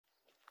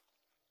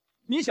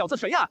你小子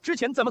谁呀？之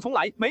前怎么从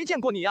来没见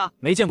过你呀？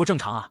没见过正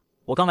常啊，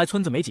我刚来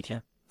村子没几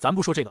天。咱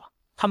不说这个了，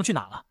他们去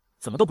哪了？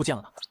怎么都不见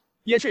了呢？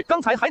也是，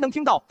刚才还能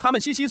听到他们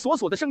悉悉索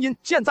索的声音，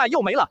现在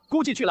又没了，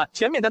估计去了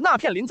前面的那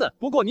片林子。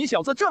不过你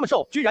小子这么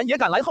瘦，居然也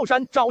敢来后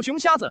山找熊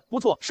瞎子，不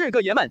错，是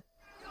个爷们。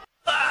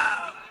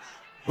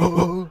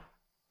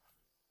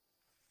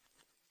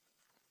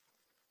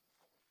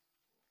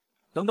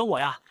等等我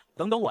呀，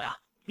等等我呀！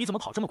你怎么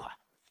跑这么快？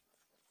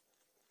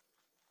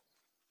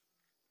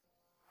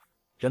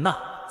人呢？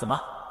怎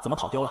么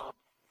跑丢了？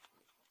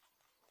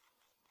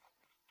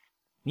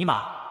尼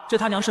玛，这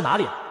他娘是哪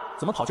里啊？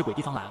怎么跑这鬼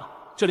地方来了？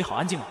这里好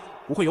安静啊，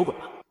不会有鬼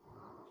吧？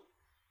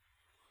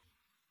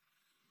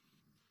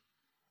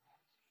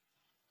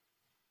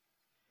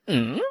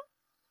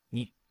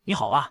你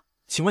好啊，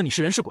请问你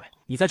是人是鬼？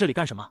你在这里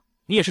干什么？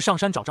你也是上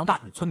山找张大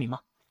女村民吗？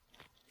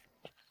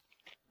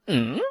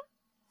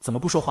怎么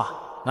不说话？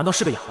难道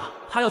是个哑巴？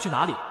他要去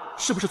哪里？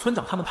是不是村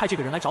长他们派这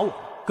个人来找我？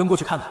跟过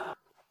去看看。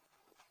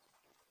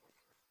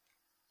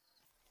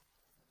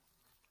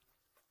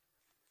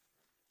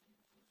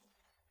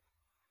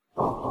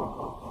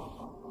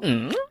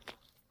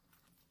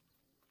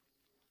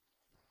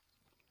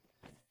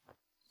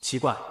奇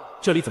怪，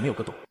这里怎么有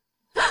个洞？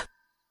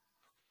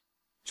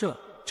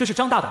这是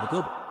张大胆的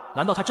胳膊，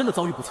难道他真的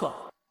遭遇不测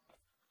了？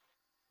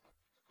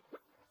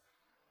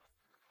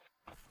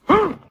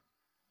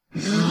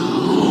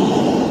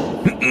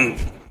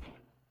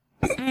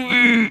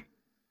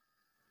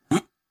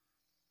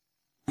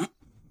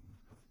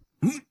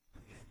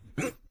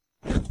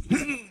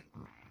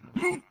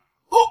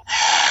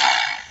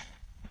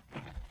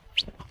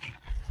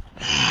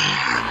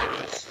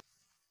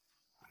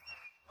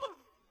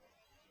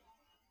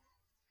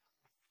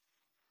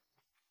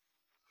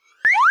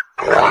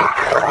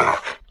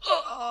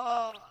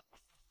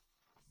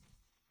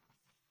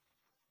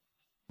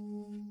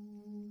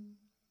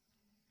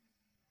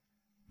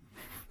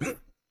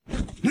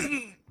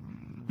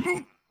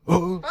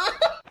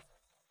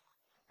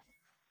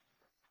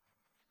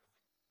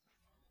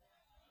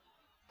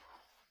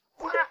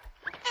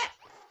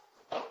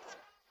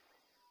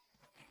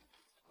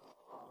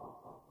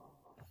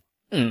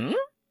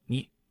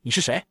你是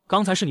谁？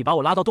刚才是你把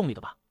我拉到洞里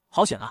的吧？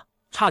好险啊，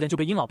差点就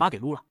被殷老八给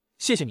撸了，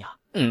谢谢你啊。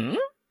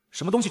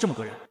什么东西这么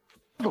膈人？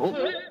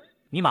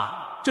尼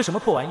玛，这什么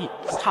破玩意？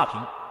差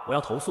评！我要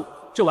投诉，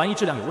这玩意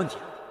质量有问题。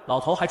老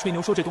头还吹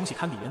牛说这东西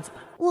堪比原子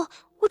弹。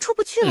我出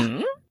不去了。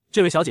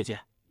这位小姐姐，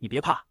你别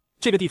怕，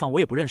这个地方我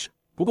也不认识，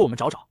不过我们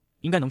找找，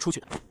应该能出去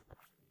的。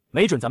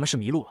没准咱们是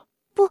迷路了。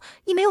不，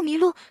你没有迷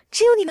路，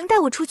只有你能带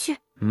我出去。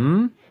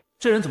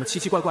这人怎么奇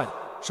奇怪怪的？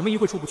什么一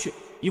会出不去，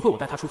一会我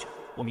带他出去。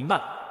我明白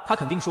了，他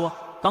肯定说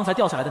刚才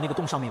掉下来的那个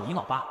洞上面有殷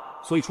老八，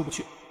所以出不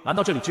去。难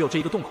道这里只有这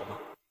一个洞口吗？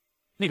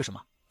那个什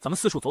么，咱们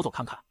四处走走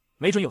看看，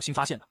没准有新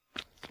发现呢。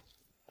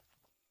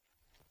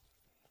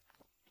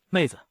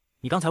妹子，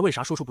你刚才为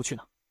啥说出不去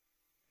呢？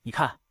你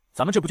看，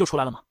咱们这不就出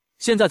来了吗？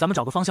现在咱们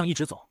找个方向一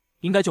直走，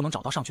应该就能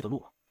找到上去的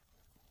路了。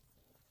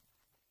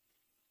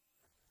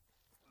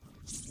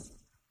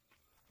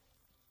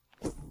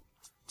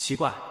奇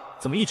怪，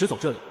怎么一直走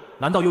这里？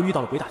难道又遇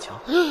到了鬼打墙？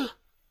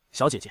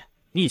小姐姐，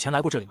你以前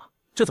来过这里吗？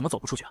这怎么走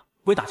不出去啊？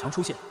鬼打墙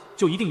出现，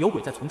就一定有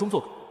鬼在从中作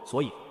鬼，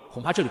所以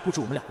恐怕这里不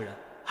止我们2个人，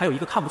还有一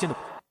个看不见的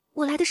鬼。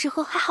我来的时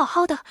候还好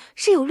好的，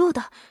是有路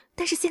的，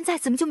但是现在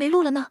怎么就没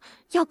路了呢？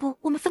要不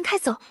我们分开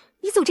走，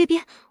你走这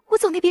边，我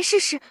走那边试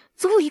试，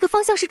总有一个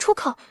方向是出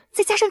口。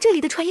再加上这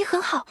里的传音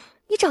很好，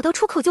你找到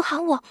出口就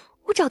喊我，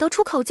我找到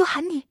出口就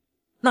喊你。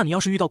那你要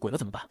是遇到鬼了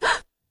怎么办？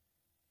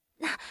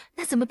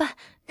那怎么办？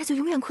那就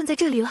永远困在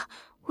这里了。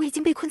我已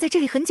经被困在这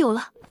里很久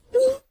了。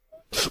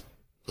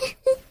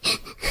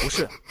不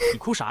是，你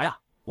哭啥呀？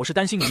我是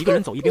担心你一个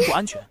人走一边不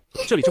安全。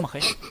这里这么黑，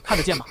看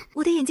得见吗？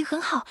我的眼睛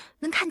很好，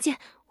能看见。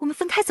我们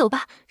分开走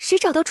吧，谁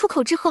找到出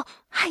口之后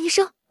喊一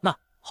声。那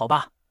好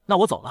吧，那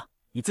我走了，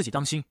你自己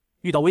当心，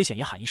遇到危险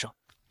也喊一声。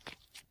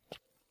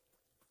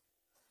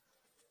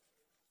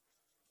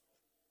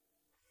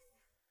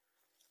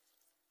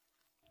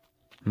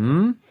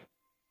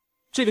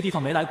这个地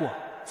方没来过，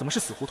怎么是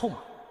死胡同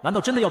啊？难道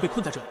真的要被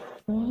困在这里？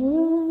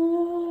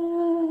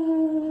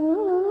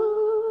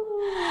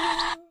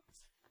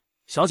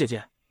小姐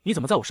姐，你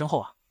怎么在我身后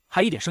啊？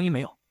还一点声音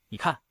没有？你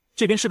看，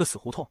这边是个死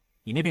胡同，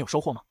你那边有收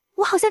获吗？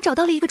我好像找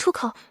到了一个出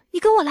口，你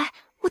跟我来，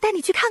我带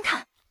你去看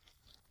看。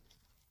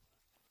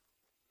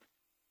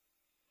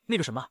那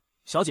个什么，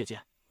小姐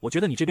姐，我觉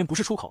得你这边不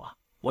是出口啊，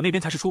我那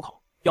边才是出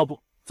口，要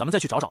不咱们再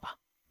去找找吧。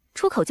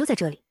出口就在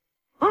这里。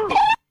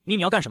你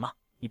要干什么？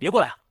你别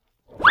过来啊！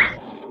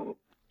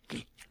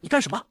你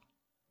干什么？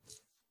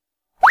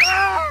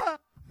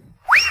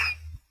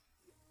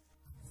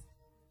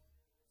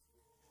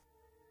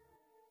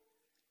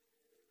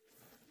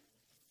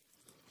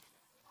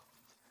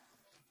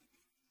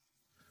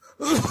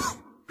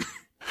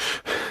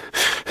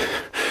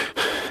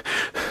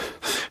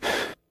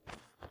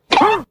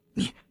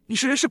你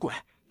是人是鬼？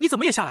你怎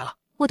么也下来了？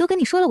我都跟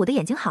你说了，我的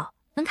眼睛好，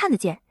能看得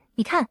见。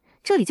你看，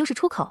这里就是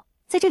出口，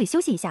在这里休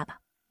息一下吧。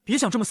别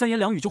想这么3言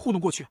2语就糊弄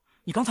过去。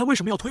你刚才为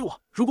什么要推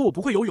我？如果我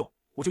不会游泳，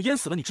我就淹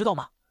死了，你知道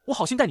吗？我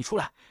好心带你出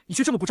来，你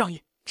却这么不仗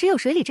义。只有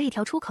水里这一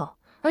条出口，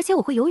而且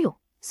我会游泳，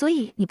所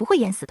以你不会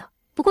淹死的。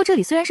不过这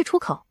里虽然是出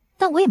口，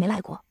但我也没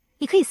来过，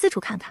你可以四处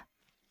看看。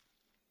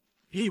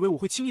别以为我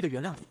会轻易的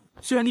原谅你，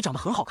虽然你长得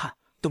很好看，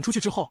等出去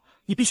之后，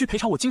你必须赔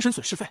偿我精神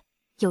损失费。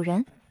有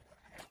人？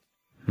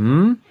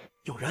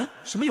有人？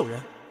什么有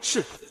人？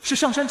是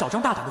上山找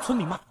张大胆的村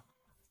民吗？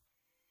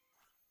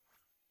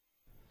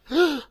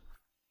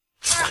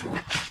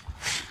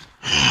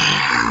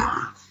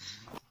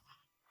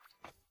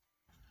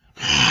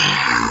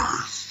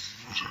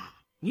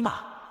尼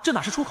玛，这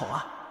哪是出口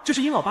啊？这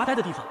是殷老八待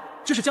的地方，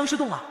这是僵尸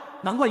洞啊！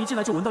难怪一进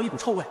来就闻到一股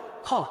臭味。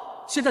靠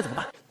了，现在怎么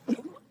办？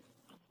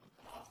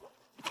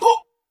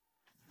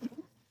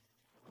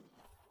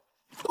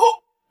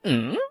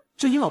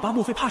这殷老八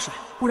莫非怕水？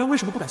不然为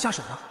什么不敢下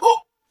水呢？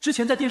之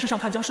前在电视上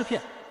看僵尸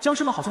片，僵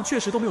尸们好像确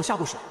实都没有下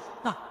过水，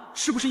那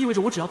是不是意味着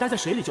我只要待在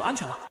水里就安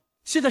全了？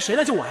现在谁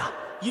来救我呀？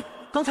咦，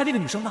刚才那个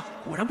女生呢？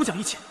果然不讲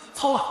义气，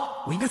操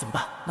了！我应该怎么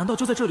办？难道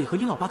就在这里和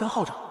殷老八干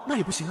耗着？那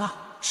也不行啊，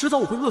迟早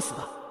我会饿死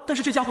的。但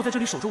是这家伙在这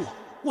里守着我，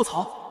卧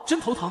槽，真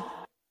头疼。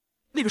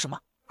那个什么，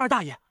二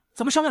大爷，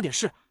咱们商量点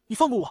事，你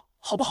放过我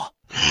好不好？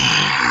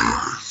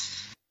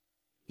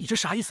你这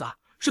啥意思啊？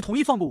是同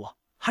意放过我，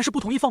还是不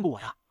同意放过我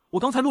呀？我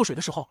刚才落水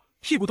的时候，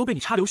屁股都被你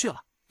插流血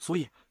了，所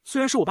以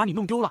虽然是我把你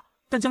弄丢了，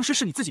但僵尸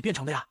是你自己变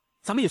成的呀，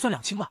咱们也算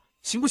两清了，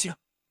行不行？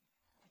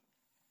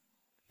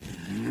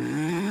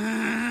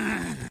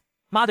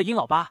妈的，殷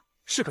老八，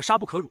士可杀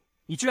不可辱，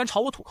你居然朝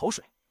我吐口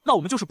水，那我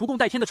们就是不共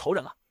戴天的仇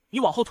人了。你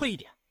往后退一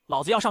点，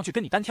老子要上去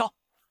跟你单挑。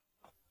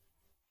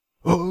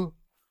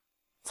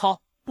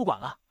操，不管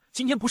了，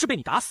今天不是被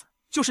你打死，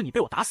就是你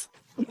被我打死。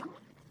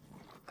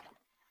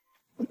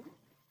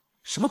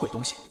什么鬼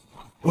东西？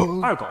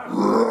二狗。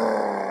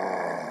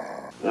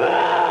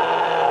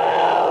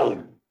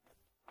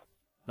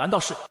难道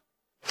是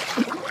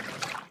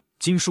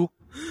金叔？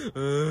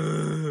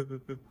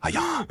哎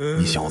呀，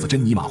你小子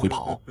真尼玛会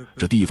跑，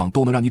这地方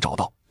都能让你找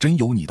到，真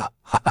有你的！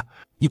哈哈，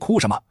你哭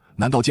什么？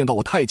难道见到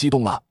我太激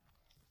动了？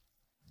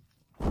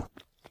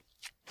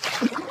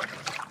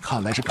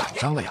看来是赶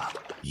上了呀！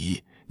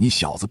咦，你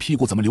小子屁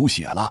股怎么流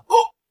血了？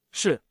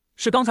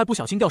是刚才不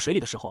小心掉水里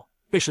的时候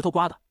被石头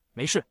刮的，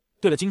没事。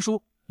对了，金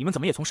叔，你们怎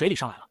么也从水里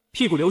上来了？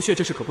屁股流血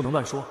这事可不能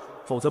乱说，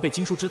否则被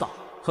金叔知道，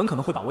很可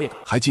能会把我也赶。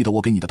还记得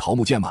我给你的桃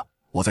木剑吗？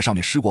我在上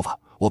面施过法，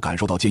我感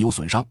受到剑有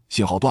损伤，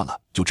信号断了，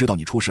就知道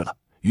你出事了，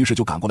于是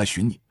就赶过来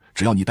寻你。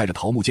只要你带着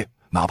桃木剑，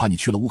哪怕你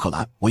去了乌克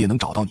兰，我也能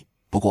找到你。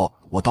不过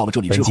我到了这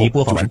里之后，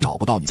就是找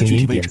不到你的具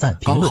体位置，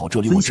刚好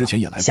这里我之前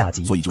也来过，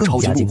所以就抄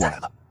近路过来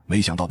了。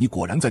没想到你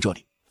果然在这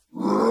里。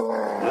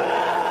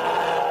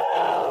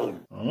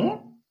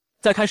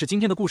在开始今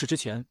天的故事之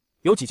前，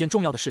有几件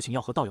重要的事情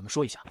要和道友们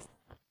说一下。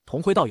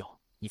同辉道友，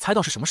你猜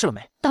到是什么事了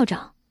没？道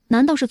长，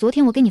难道是昨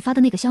天我给你发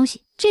的那个消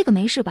息？这个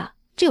没事吧？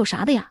这有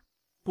啥的呀？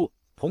不，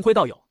同辉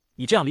道友，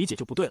你这样理解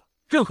就不对了。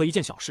任何一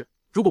件小事，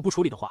如果不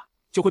处理的话，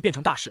就会变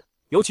成大事。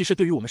尤其是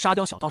对于我们沙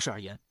雕小道士而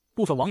言，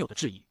部分网友的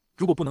质疑，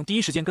如果不能第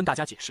一时间跟大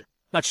家解释，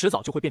那迟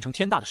早就会变成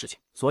天大的事情。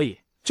所以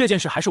这件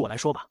事还是我来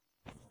说吧。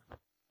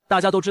大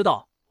家都知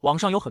道，网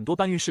上有很多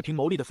搬运视频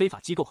牟利的非法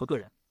机构和个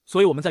人，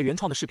所以我们在原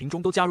创的视频中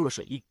都加入了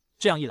水印，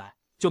这样一来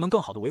就能更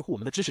好的维护我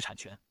们的知识产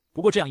权。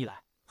不过这样一来，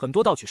很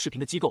多盗取视频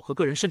的机构和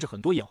个人，甚至很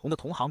多眼红的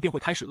同行便会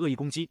开始恶意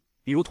攻击。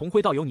比如同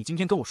辉道友，你今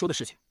天跟我说的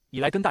事情，你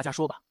来跟大家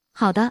说吧。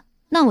好的，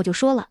那我就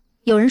说了。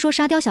有人说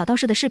沙雕小道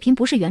士的视频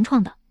不是原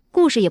创的，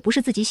故事也不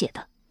是自己写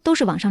的，都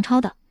是网上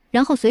抄的，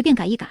然后随便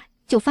改一改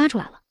就发出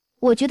来了。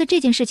我觉得这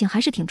件事情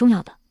还是挺重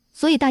要的，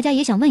所以大家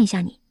也想问一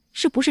下你，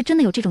是不是真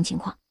的有这种情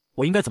况？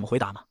我应该怎么回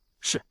答呢？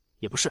是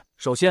也不是。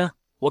首先，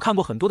我看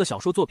过很多的小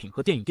说作品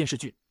和电影电视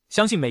剧，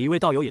相信每一位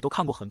道友也都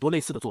看过很多类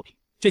似的作品，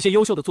这些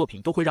优秀的作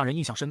品都会让人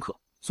印象深刻，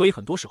所以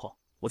很多时候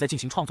我在进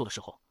行创作的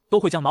时候，都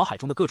会将脑海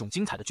中的各种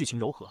精彩的剧情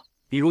糅合，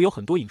比如有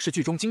很多影视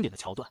剧中经典的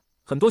桥段，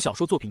很多小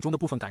说作品中的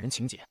部分感人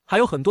情节，还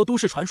有很多都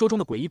市传说中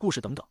的诡异故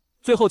事等等，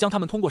最后将它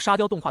们通过沙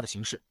雕动画的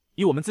形式，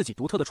以我们自己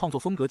独特的创作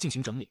风格进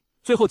行整理，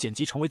最后剪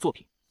辑成为作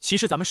品。其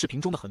实咱们视频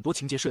中的很多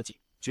情节设计、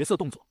角色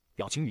动作、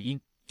表情语音、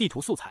地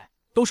图素材，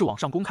都是网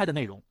上公开的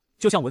内容，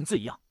就像文字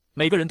一样，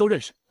每个人都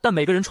认识，但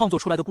每个人创作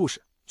出来的故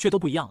事却都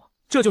不一样了。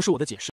这就是我的解释。